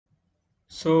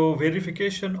So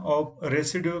verification of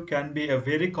residue can be a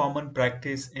very common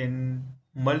practice in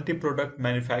multi-product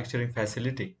manufacturing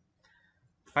facility.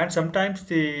 And sometimes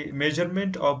the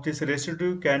measurement of this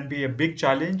residue can be a big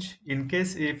challenge in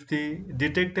case if the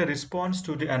detector response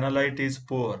to the analyte is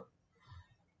poor.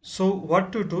 So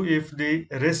what to do if the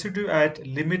residue at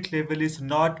limit level is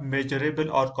not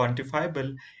measurable or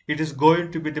quantifiable? It is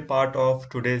going to be the part of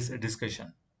today's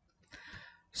discussion.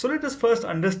 So let us first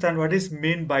understand what is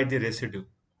meant by the residue.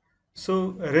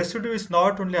 So residue is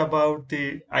not only about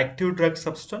the active drug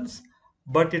substance,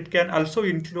 but it can also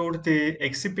include the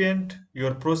excipient,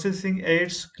 your processing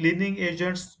aids, cleaning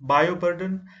agents,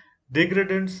 bioburden,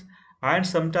 degradants, and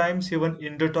sometimes even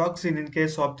endotoxin in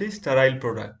case of the sterile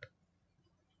product.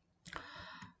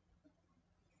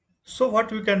 So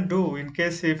what we can do in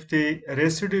case if the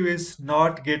residue is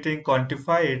not getting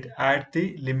quantified at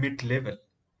the limit level.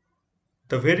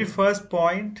 The very first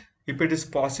point, if it is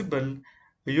possible,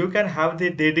 you can have the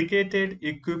dedicated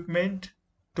equipment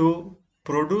to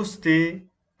produce the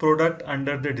product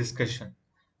under the discussion.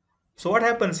 So what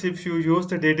happens if you use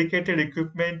the dedicated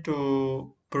equipment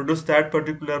to produce that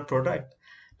particular product?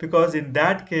 Because in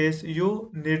that case,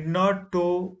 you need not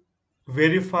to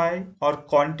verify or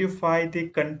quantify the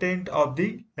content of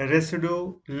the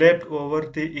residue left over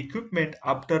the equipment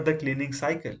after the cleaning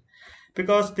cycle,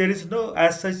 because there is no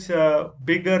as such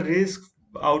bigger risk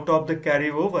out of the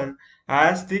carryover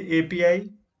as the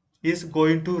API is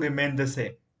going to remain the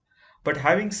same. But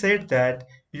having said that,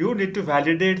 you need to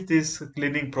validate this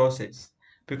cleaning process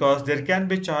because there can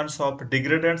be chance of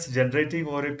degradants generating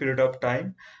over a period of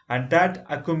time, and that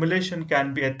accumulation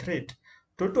can be a threat.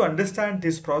 To understand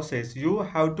this process, you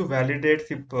have to validate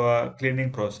the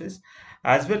cleaning process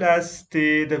as well as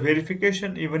the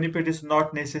verification. Even if it is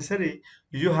not necessary,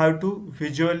 you have to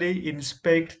visually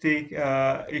inspect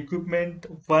the equipment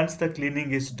once the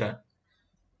cleaning is done.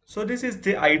 So this is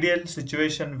the ideal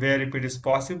situation where if it is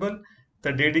possible,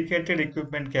 the dedicated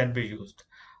equipment can be used.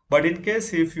 But in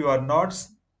case if you are not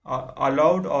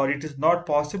allowed or it is not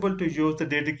possible to use the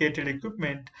dedicated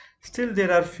equipment, still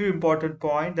there are few important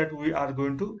points that we are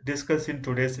going to discuss in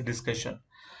today's discussion.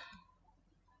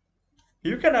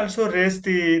 You can also raise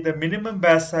the minimum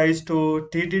batch size to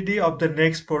TDD of the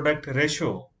next product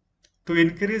ratio to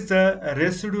increase the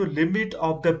residue limit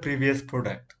of the previous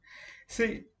product.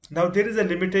 See, now there is a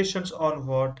limitations on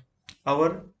what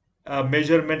our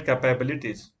measurement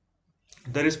capabilities.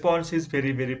 The response is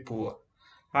very poor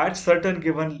at certain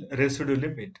given residue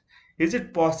limit. Is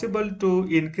it possible to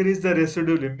increase the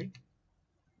residue limit?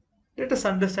 Let us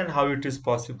understand how it is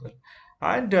possible.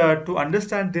 And to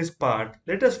understand this part,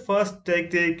 let us first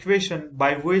take the equation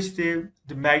by which the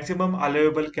maximum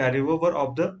allowable carryover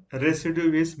of the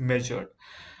residue is measured.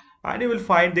 And you will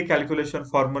find the calculation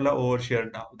formula over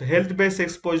here now. The health-based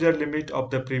exposure limit of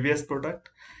the previous product,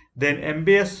 then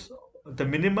MBS, the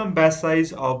minimum batch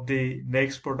size of the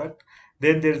next product,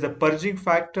 then there is a purging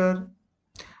factor,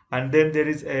 and then there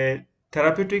is a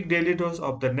therapeutic daily dose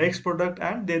of the next product,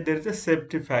 and then there is a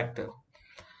safety factor.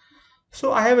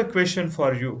 So I have a question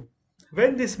for you.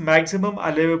 When this maximum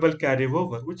allowable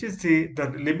carryover, which is the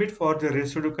limit for the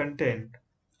residue content,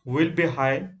 will be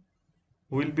high,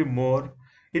 will be more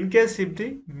in case if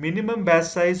the minimum batch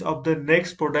size of the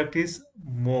next product is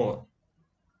more,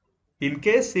 in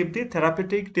case if the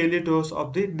therapeutic daily dose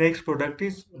of the next product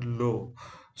is low.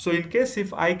 So in case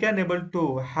if I can able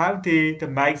to have the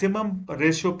maximum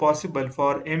ratio possible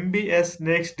for MBS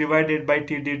next divided by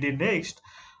TDD next,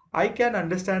 I can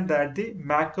understand that the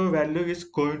macro value is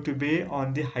going to be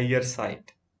on the higher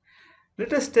side.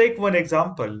 Let us take one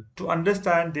example to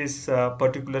understand this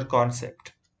particular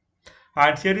concept.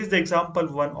 And here is the example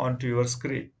one onto your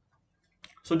screen.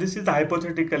 So this is the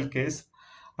hypothetical case.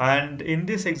 And in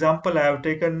this example, I have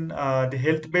taken the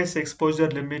health-based exposure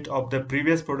limit of the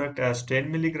previous product as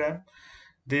 10 milligram,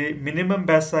 the minimum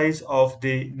batch size of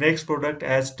the next product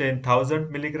as 10,000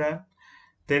 milligram,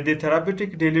 then the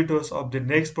therapeutic daily dose of the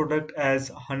next product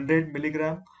as 100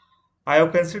 milligram. I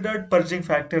have considered purging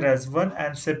factor as 1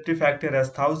 and safety factor as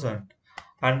 1000.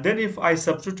 And then if I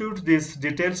substitute these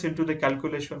details into the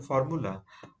calculation formula,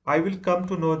 I will come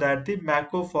to know that the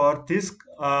macro for this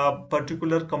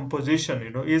particular composition,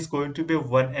 is going to be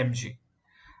 1 mg.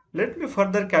 Let me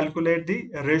further calculate the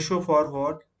ratio for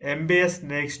what? MBS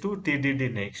next to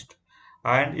TDD next.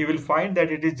 And you will find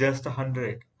that it is just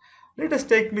 100. Let us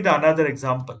take me the another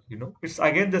example. It's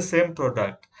again the same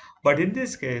product, but in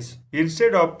this case,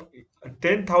 instead of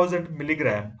 10,000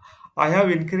 milligram, I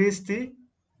have increased the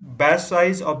batch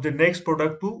size of the next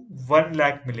product to 1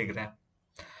 lakh milligram.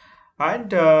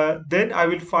 And then I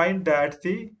will find that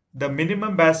the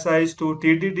minimum batch size to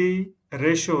TDD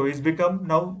ratio is become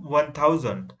now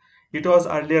 1000. It was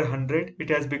earlier 100, it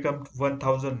has become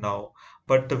 1000 now.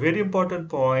 But the very important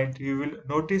point, you will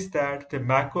notice that the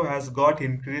macro has got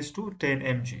increased to 10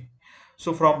 mg.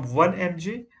 So from 1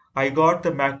 mg, I got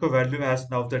the macro value as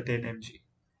now the 10 mg.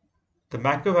 The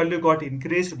macro value got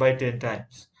increased by 10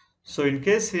 times. So in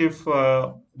case if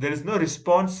there is no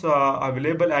response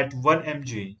available at 1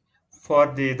 mg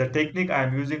for the technique I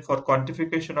am using for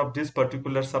quantification of this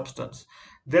particular substance,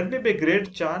 there may be a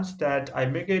great chance that I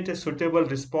may get a suitable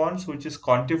response which is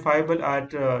quantifiable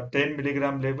at 10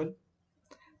 milligram level.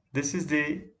 This is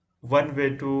the one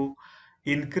way to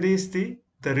increase the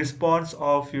response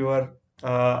of your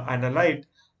analyte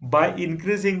by by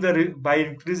increasing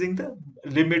the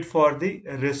limit for the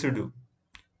residue.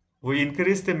 We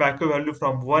increase the macro value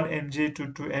from 1 mg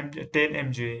to 10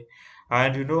 mg,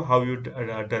 and you know how you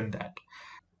done that.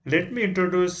 Let me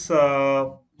introduce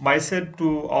myself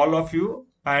to all of you.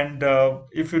 And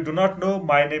if you do not know,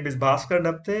 my name is Bhaskar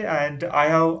Napte, and I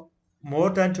have more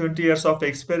than 20 years of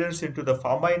experience into the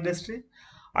pharma industry.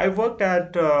 I worked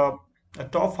at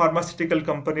top pharmaceutical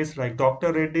companies like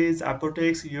Dr. Reddy's,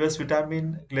 Apotex, US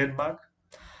Vitamin, Glenmark.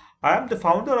 I am the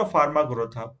founder of Pharma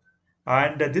Growth Hub,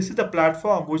 and this is the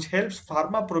platform which helps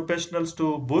pharma professionals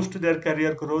to boost their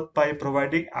career growth by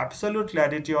providing absolute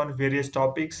clarity on various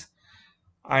topics,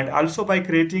 and also by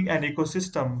creating an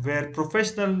ecosystem where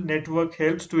professional network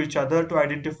helps to each other to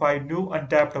identify new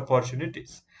untapped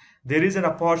opportunities. There is an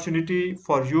opportunity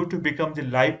for you to become the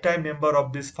lifetime member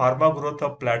of this Pharma Growth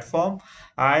Hub platform,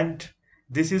 and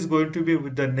this is going to be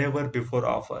with the never before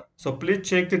offer. So please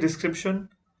check the description,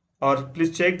 or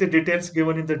please check the details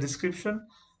given in the description,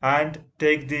 and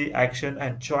take the action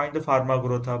and join the Pharma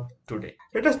Growth Hub today.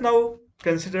 Let us now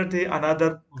consider the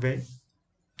another way,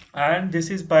 and this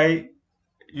is by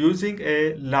using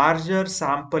a larger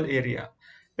sample area.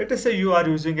 Let us say you are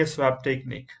using a swab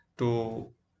technique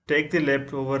to take the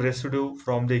leftover residue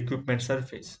from the equipment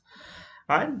surface.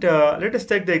 And let us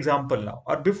take the example now.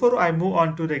 Or before I move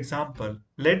on to the example,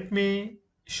 let me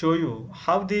show you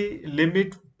how the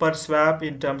limit per swab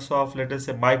in terms of, let us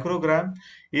say, microgram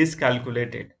is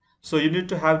calculated. So you need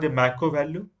to have the macro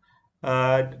value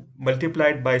uh,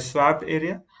 multiplied by swabbed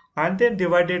area and then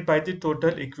divided by the total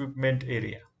equipment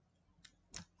area.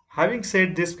 Having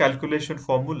said this calculation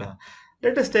formula,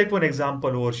 let us take one example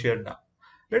over here now.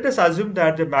 Let us assume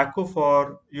that the macro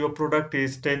for your product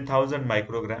is 10,000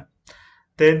 microgram.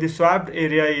 Then the swabbed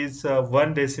area is 1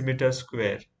 decimeter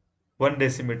square. 1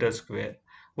 decimeter square.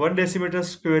 1 decimeter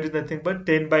square is nothing but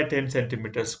 10 by 10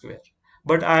 centimeter square.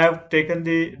 But I have taken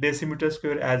the decimeter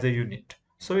square as a unit.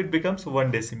 So it becomes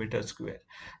 1 decimeter square.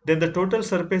 Then the total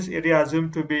surface area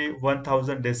assumed to be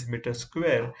 1000 decimeter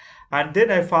square. And then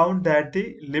I found that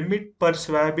the limit per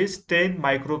swab is 10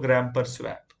 microgram per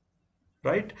swab,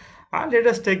 right? And let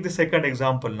us take the second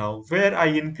example now, where I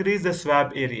increase the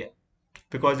swab area.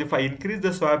 Because if I increase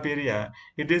the swab area,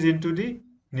 it is into the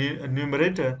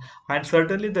numerator, and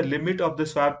certainly the limit of the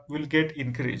swab will get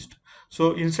increased.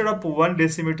 So instead of 1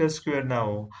 decimeter square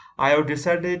now, I have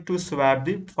decided to swab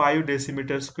the 5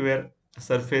 decimeter square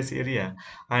surface area,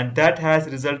 and that has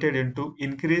resulted into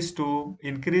increase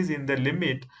in the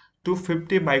limit to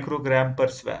 50 microgram per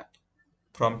swab,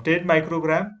 from 10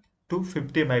 microgram to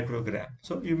 50 microgram.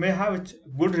 So you may have a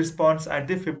good response at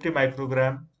the 50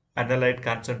 microgram analyte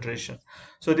concentration.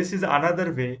 So this is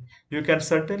another way you can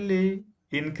certainly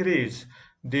increase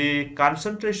the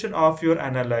concentration of your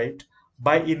analyte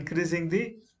by increasing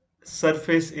the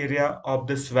surface area of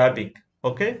the swabbing.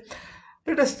 Okay,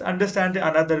 let us understand the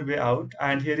another way out,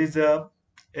 and here is a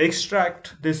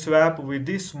extract the swab with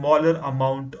the smaller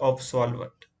amount of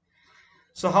solvent.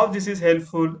 So how this is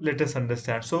helpful, let us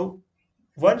understand. So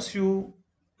once you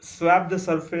swab the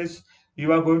surface,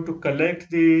 you are going to collect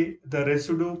the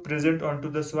residue present onto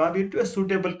the swab into a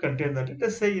suitable container. Let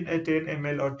us say in a 10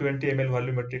 ml or 20 ml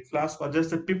volumetric flask, or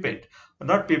just a pipette,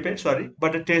 not pipette, sorry,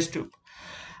 but a test tube.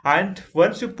 And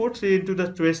once you put it into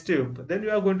the test tube, then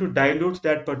you are going to dilute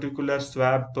that particular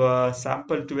swab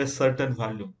sample to a certain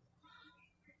volume.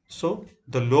 So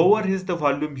the lower is the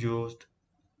volume used,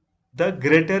 the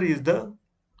greater is the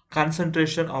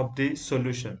concentration of the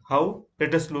solution. How?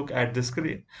 Let us look at the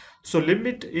screen. So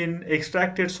limit in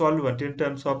extracted solvent in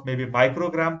terms of maybe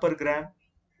microgram per gram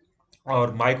or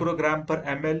microgram per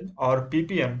ml or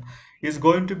ppm is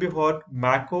going to be what?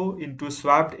 Macro into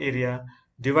swabbed area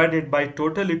divided by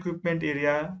total equipment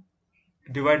area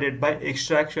divided by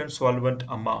extraction solvent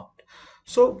amount.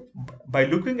 So by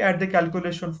looking at the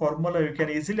calculation formula, you can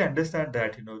easily understand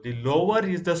that the lower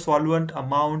is the solvent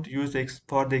amount used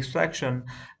for the extraction,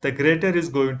 the greater is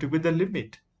going to be the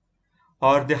limit.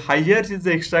 or the higher is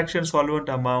the extraction solvent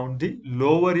amount, the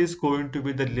lower is going to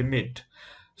be the limit.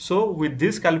 So with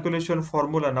this calculation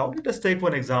formula now, let us take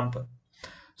one example.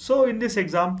 So in this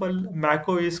example,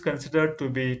 MACO is considered to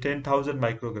be 10,000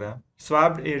 microgram.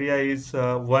 Swabbed area is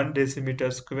 1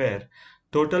 decimeter square.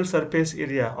 Total surface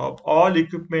area of all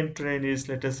equipment train is,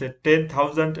 let us say,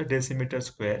 10,000 decimeter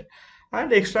square.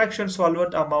 And extraction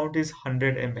solvent amount is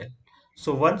 100 ml.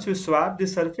 So once you swab the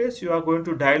surface, you are going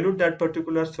to dilute that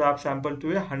particular swab sample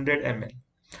to 100 ml.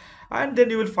 And then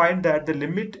you will find that the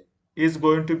limit is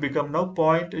going to become now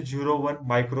 0.01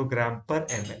 microgram per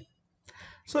ml.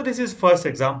 So this is first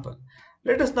example.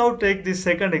 Let us now take the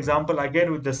second example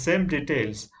again with the same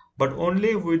details, but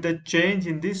only with the change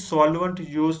in the solvent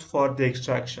used for the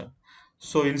extraction.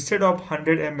 So instead of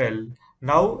 100 ml,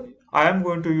 now I am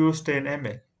going to use 10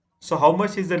 ml. So how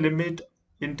much is the limit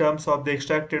in terms of the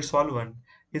extracted solvent?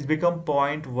 It's become zero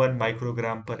point 0.1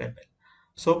 microgram per ml.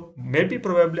 So maybe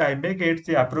probably I may get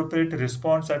the appropriate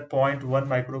response at zero point 0.1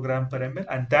 microgram per ml,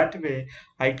 and that way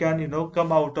I can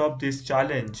come out of this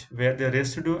challenge where the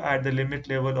residue at the limit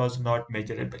level was not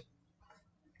measurable.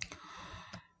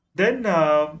 Then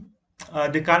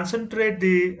they concentrate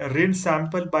the rinse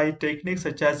sample by techniques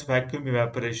such as vacuum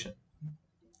evaporation.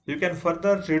 You can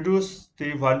further reduce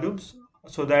the volumes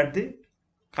so that the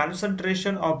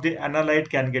concentration of the analyte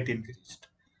can get increased.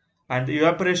 And the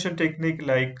evaporation technique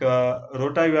like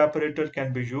rota evaporator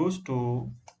can be used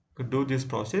to do this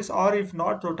process, or if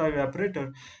not rota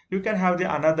evaporator, you can have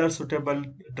the another suitable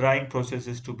drying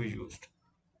processes to be used.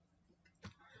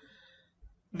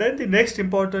 Then the next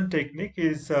important technique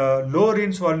is low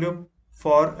rinse volume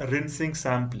for rinsing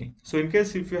sampling. So in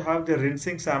case if you have the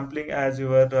rinsing sampling as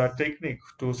your technique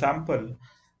to sample,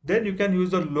 then you can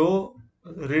use the low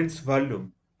rinse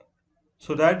volume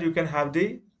so that you can have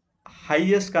the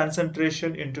highest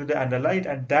concentration into the analyte,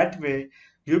 and that way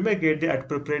you may get the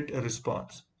appropriate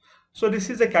response. So this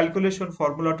is a calculation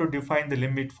formula to define the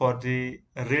limit for the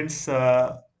rinse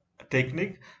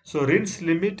technique. So rinse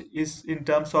limit is in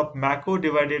terms of MACO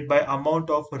divided by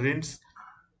amount of rinse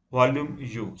volume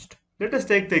used. Let us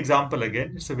take the example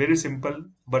again. It's a very simple,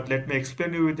 but let me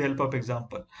explain you with the help of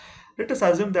example. Let us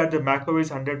assume that the macro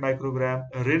is 100 microgram,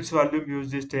 rinse volume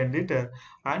used is 10 liter,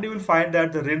 and you will find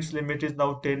that the rinse limit is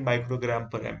now 10 microgram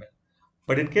per ml.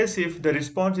 But in case if the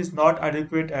response is not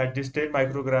adequate at this 10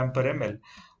 microgram per ml,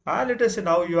 and let us say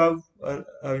now you have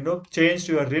changed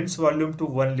your rinse volume to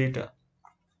 1 liter,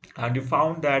 and you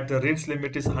found that the rinse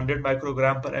limit is 100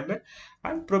 microgram per ml,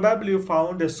 and probably you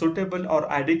found a suitable or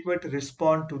adequate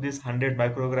response to this 100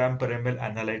 microgram per ml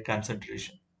analyte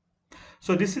concentration.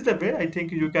 So this is the way I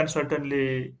think you can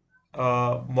certainly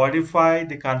modify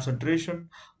the concentration,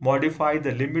 modify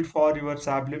the limit for your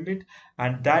sublimit,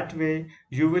 and that way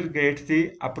you will get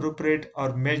the appropriate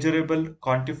or measurable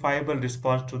quantifiable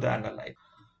response to the analyte.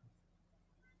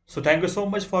 So thank you so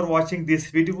much for watching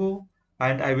this video,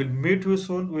 and I will meet you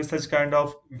soon with such kind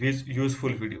of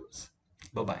useful videos.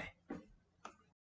 Bye bye.